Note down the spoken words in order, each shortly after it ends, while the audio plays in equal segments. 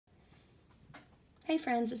Hey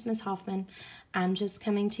friends, it's Miss Hoffman. I'm just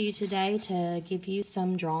coming to you today to give you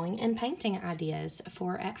some drawing and painting ideas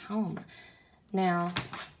for at home. Now,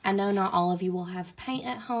 I know not all of you will have paint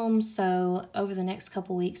at home, so over the next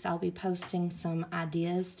couple weeks I'll be posting some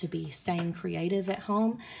ideas to be staying creative at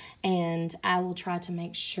home, and I will try to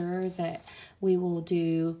make sure that we will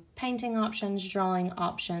do painting options, drawing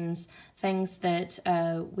options, things that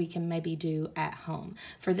we can maybe do at home.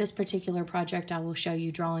 For this particular project, I will show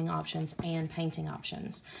you drawing options and painting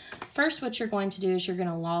options. First, what you're going to do is you're going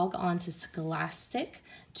to log on to Scholastic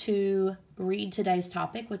to read today's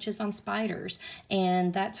topic, which is on spiders,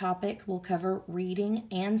 and that topic will cover reading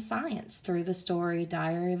and science through the story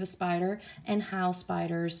Diary of a Spider and how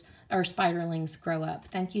spiders or spiderlings grow up.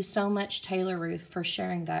 Thank you so much, Taylor Ruth, for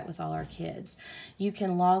sharing that with all our kids. You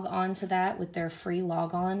can log on to that with their free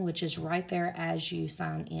logon, which is right there as you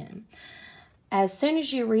sign in. As soon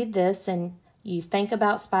as you read this and you think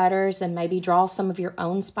about spiders and maybe draw some of your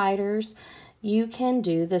own spiders, you can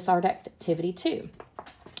do this art activity too.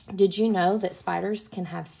 Did you know that spiders can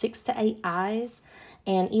have 6 to 8 eyes?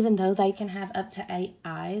 And even though they can have up to 8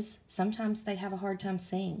 eyes, sometimes they have a hard time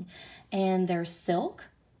seeing. And their silk,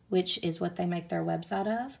 which is what they make their webs out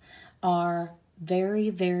of, are very,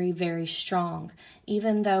 very, very strong.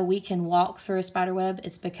 Even though we can walk through a spider web,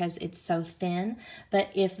 it's because it's so thin. But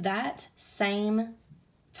if that same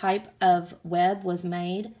type of web was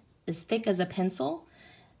made as thick as a pencil,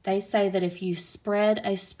 they say that if you spread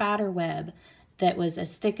a spider web that was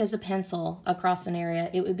as thick as a pencil across an area,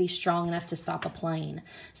 it would be strong enough to stop a plane.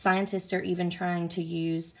 Scientists are even trying to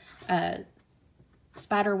use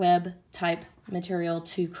spider web type material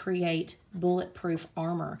to create bulletproof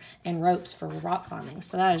armor and ropes for rock climbing.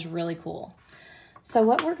 So that is really cool. So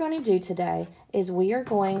what we're going to do today is we are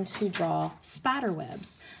going to draw spider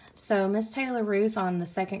webs. So Miss Taylor Ruth on the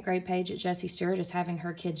 2nd grade page at Jessie Stewart is having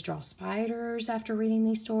her kids draw spiders after reading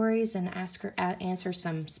these stories and answer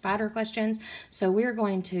some spider questions. So we're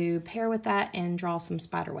going to pair with that and draw some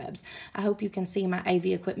spider webs. I hope you can see my AV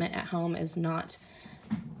equipment at home is not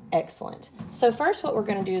excellent. So first what we're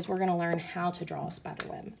going to do is we're going to learn how to draw a spider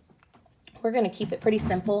web. We're going to keep it pretty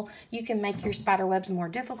simple. You can make your spider webs more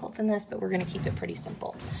difficult than this, but we're going to keep it pretty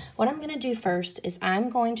simple. What I'm going to do first is I'm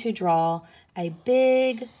going to draw a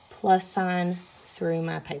big plus sign through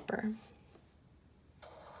my paper.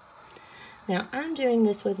 Now I'm doing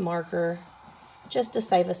this with marker just to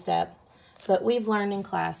save a step, but we've learned in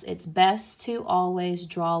class it's best to always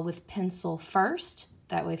draw with pencil first.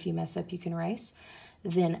 That way if you mess up you can erase.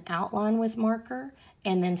 Then outline with marker,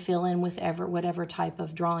 and then fill in with whatever type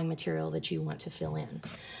of drawing material that you want to fill in.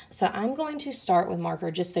 So I'm going to start with marker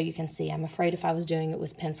just so you can see. I'm afraid if I was doing it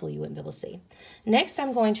with pencil, you wouldn't be able to see. Next,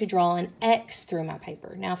 I'm going to draw an X through my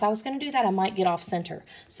paper. Now, if I was going to do that, I might get off center.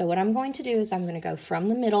 So what I'm going to do is I'm going to go from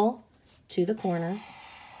the middle to the corner,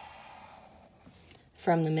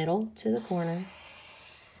 from the middle to the corner,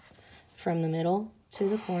 from the middle to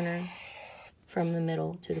the corner, from the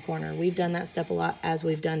middle to the corner. We've done that step a lot as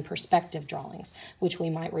we've done perspective drawings, which we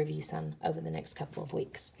might review some over the next couple of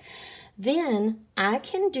weeks. Then I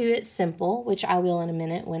can do it simple, which I will in a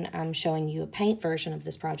minute when I'm showing you a paint version of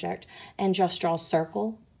this project, and just draw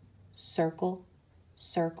circle, circle,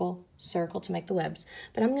 circle, circle to make the webs.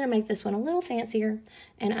 But I'm going to make this one a little fancier,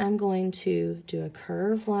 and I'm going to do a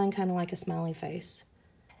curved line kind of like a smiley face.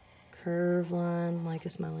 Curved line like a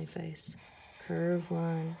smiley face. Curved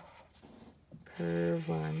line. Curve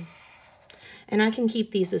line. And I can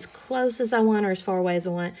keep these as close as I want or as far away as I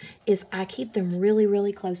want. If I keep them really,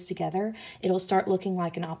 really close together, it'll start looking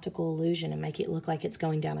like an optical illusion and make it look like it's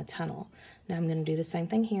going down a tunnel. Now I'm going to do the same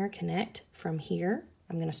thing here. Connect from here.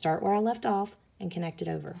 I'm going to start where I left off and connect it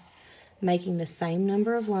over, making the same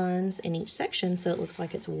number of lines in each section so it looks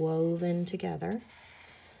like it's woven together.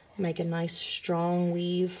 Make a nice strong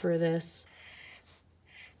weave for this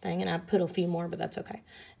thing, and I put a few more, but that's okay.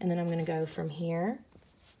 And then I'm going to go from here,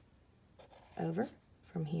 over,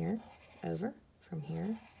 from here, over, from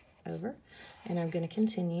here, over, and I'm going to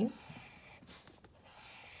continue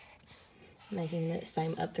making the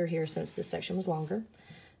same up through here since this section was longer.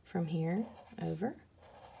 From here, over,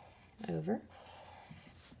 over.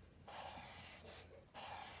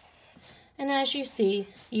 And as you see,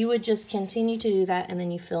 you would just continue to do that, and then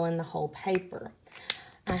you fill in the whole paper.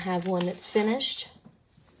 I have one that's finished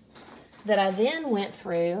that I then went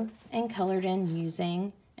through and colored in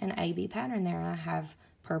using an AB pattern there. I have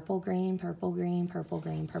purple, green, purple, green, purple,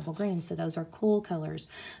 green, purple, green. So those are cool colors.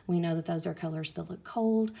 We know that those are colors that look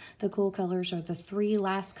cold. The cool colors are the 3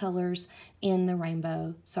 last colors in the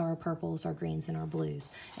rainbow. So our purples, our greens, and our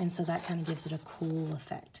blues. And so that kind of gives it a cool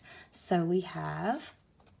effect. So we have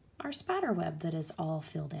our spider web that is all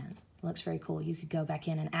filled in. Looks very cool. You could go back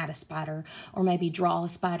in and add a spider, or maybe draw a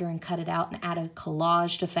spider and cut it out and add a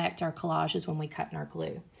collaged effect. Our collage is when we cut in our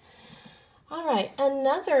glue. All right,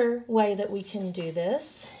 another way that we can do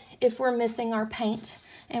this, if we're missing our paint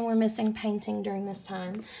and we're missing painting during this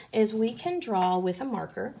time, is we can draw with a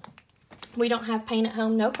marker. We don't have paint at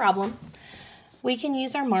home, no problem. We can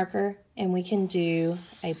use our marker and we can do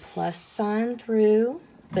a plus sign through,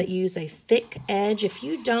 but use a thick edge. If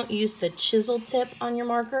you don't use the chisel tip on your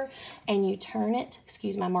marker and you turn it,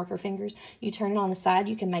 excuse my marker fingers, you turn it on the side,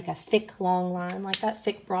 you can make a thick long line like that,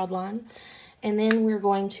 thick broad line. And then we're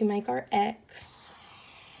going to make our X,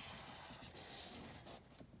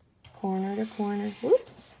 corner to corner. Whoop,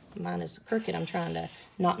 mine is crooked. I'm trying to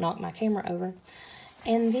not knock my camera over.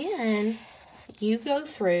 And then you go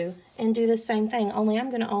through and do the same thing, only I'm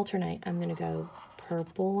going to alternate. I'm going to go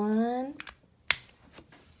purple line,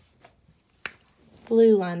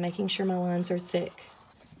 blue line, making sure my lines are thick,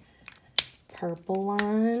 purple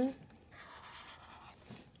line,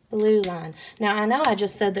 blue line. Now, I know I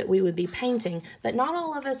just said that we would be painting, but not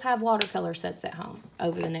all of us have watercolor sets at home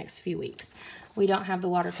over the next few weeks. We don't have the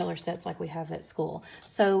watercolor sets like we have at school.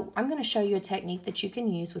 So I'm going to show you a technique that you can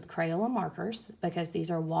use with Crayola markers, because these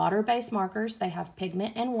are water-based markers. They have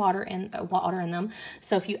pigment and water in them.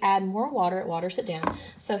 So if you add more water, it waters it down.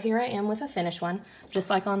 So here I am with a finished one, just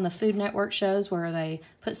like on the Food Network shows where they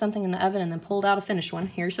put something in the oven and then pulled out a finished one.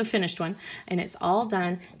 Here's a finished one, and it's all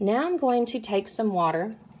done. Now I'm going to take some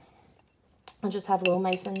water. I'll just have a little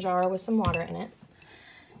mason jar with some water in it.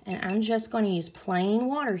 And I'm just going to use plain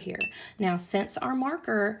water here. Now, since our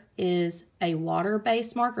marker is a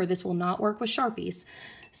water-based marker, this will not work with Sharpies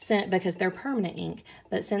because they're permanent ink.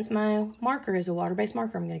 But since my marker is a water-based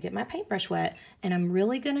marker, I'm going to get my paintbrush wet, and I'm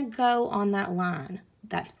really going to go on that line,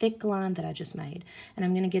 that thick line that I just made, and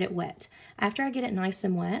I'm going to get it wet. After I get it nice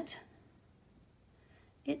and wet,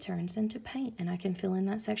 it turns into paint, and I can fill in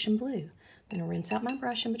that section blue. I'm going to rinse out my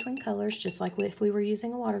brush in between colors, just like if we were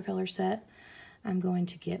using a watercolor set. I'm going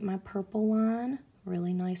to get my purple line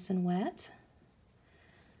really nice and wet.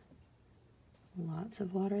 Lots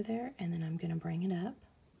of water there, and then I'm going to bring it up.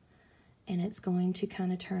 And it's going to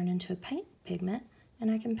kind of turn into a paint pigment, and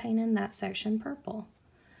I can paint in that section purple.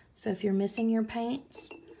 So if you're missing your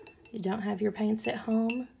paints, you don't have your paints at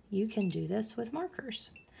home, you can do this with markers.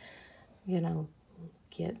 I'm going to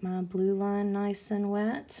get my blue line nice and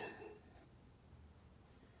wet.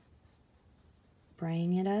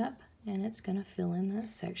 Bring it up, and it's going to fill in that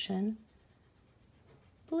section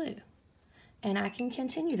blue. And I can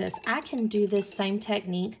continue this. I can do this same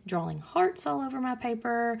technique, drawing hearts all over my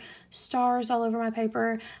paper, stars all over my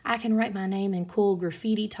paper. I can write my name in cool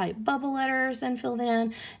graffiti type bubble letters and fill it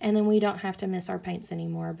in, and then we don't have to miss our paints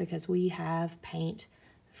anymore because we have paint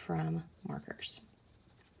from markers.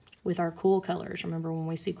 With our cool colors, remember when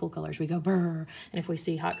we see cool colors, we go brr, and if we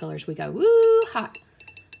see hot colors, we go woo, hot.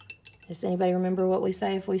 Does anybody remember what we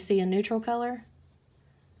say if we see a neutral color?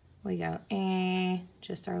 We go, eh,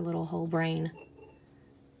 just our little whole brain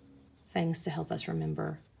things to help us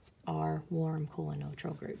remember our warm, cool, and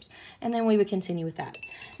neutral groups. And then we would continue with that.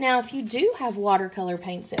 Now, if you do have watercolor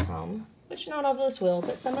paints at home, which not all of us will,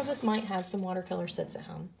 but some of us might have some watercolor sets at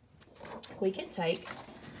home, we can take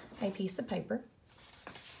a piece of paper,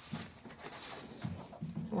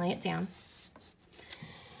 lay it down.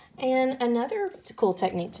 And another cool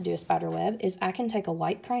technique to do a spider web is I can take a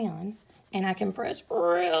white crayon and I can press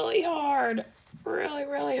really hard,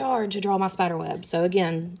 really hard to draw my spider web. So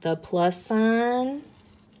again, the plus sign,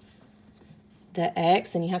 the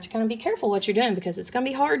X, and you have to kind of be careful what you're doing because it's going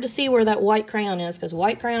to be hard to see where that white crayon is because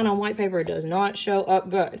white crayon on white paper does not show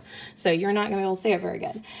up good. So you're not going to be able to see it very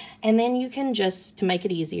good. And then you can just, to make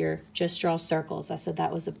it easier, just draw circles. I said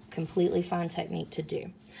that was a completely fine technique to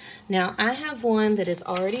do. Now, I have one that is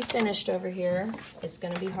already finished over here. It's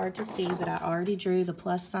going to be hard to see, but I already drew the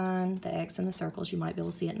plus sign, the X, and the circles. You might be able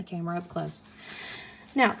to see it in the camera up close.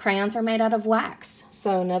 Now, crayons are made out of wax.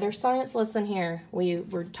 So another science lesson here. We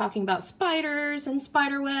were talking about spiders and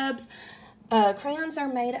spider webs. Crayons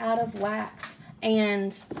are made out of wax,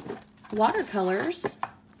 and watercolors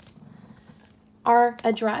are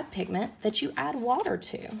a dried pigment that you add water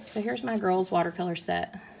to. So here's my girls' watercolor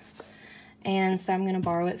set. And so I'm going to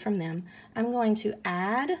borrow it from them. I'm going to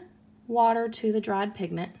add water to the dried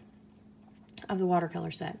pigment of the watercolor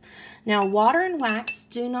set. Now, water and wax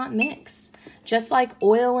do not mix, just like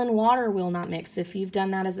oil and water will not mix. If you've done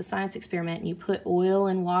that as a science experiment and you put oil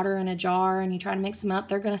and water in a jar and you try to mix them up,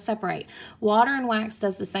 they're going to separate. Water and wax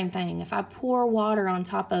does the same thing. If I pour water on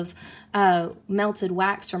top of melted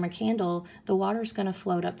wax from a candle, the water is going to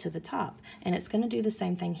float up to the top, and it's going to do the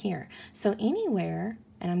same thing here. So anywhere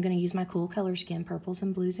and I'm going to use my cool colors again, purples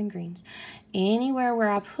and blues and greens. Anywhere where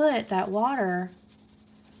I put that water,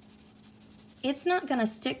 it's not going to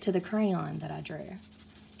stick to the crayon that I drew.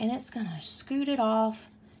 And it's going to scoot it off,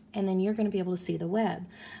 and then you're going to be able to see the web.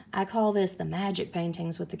 I call this the magic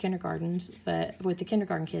paintings with the kindergarten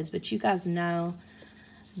kids, but you guys know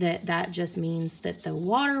that that just means that the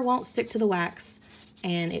water won't stick to the wax,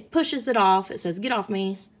 and it pushes it off. It says, get off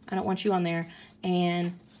me, I don't want you on there,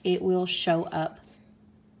 and it will show up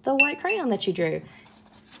the white crayon that you drew.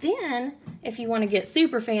 Then, if you want to get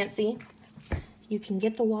super fancy, you can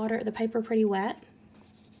get the paper pretty wet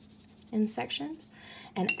in sections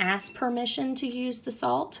and ask permission to use the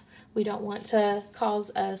salt. We don't want to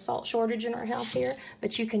cause a salt shortage in our house here,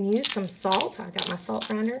 but you can use some salt. I got my salt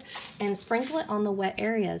grinder, and sprinkle it on the wet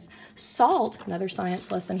areas. Salt, another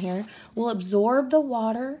science lesson here, will absorb the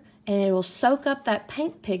water and it will soak up that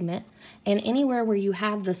paint pigment, and anywhere where you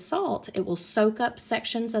have the salt, it will soak up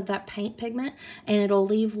sections of that paint pigment and it'll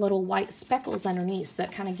leave little white speckles underneath, so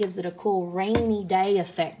it kind of gives it a cool rainy day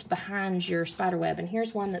effect behind your spider web. And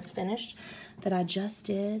here's one that's finished that I just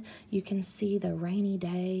did. You can see the rainy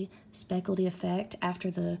day speckledy effect.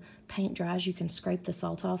 After the paint dries, you can scrape the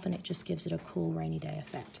salt off and it just gives it a cool rainy day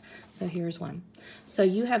effect. So here's one. So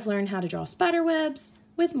you have learned how to draw spider webs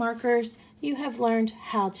with markers. You have learned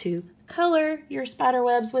how to color your spider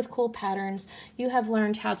webs with cool patterns. You have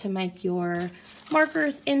learned how to make your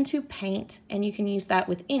markers into paint, and you can use that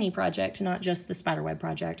with any project, not just the spider web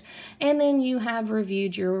project. And then you have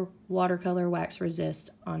reviewed your watercolor wax resist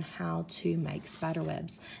on how to make spider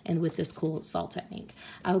webs, and with this cool salt technique.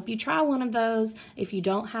 I hope you try one of those. If you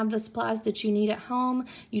don't have the supplies that you need at home,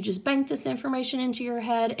 you just bank this information into your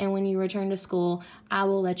head, and when you return to school, I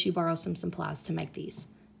will let you borrow some supplies to make these.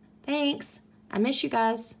 Thanks. I miss you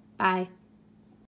guys. Bye.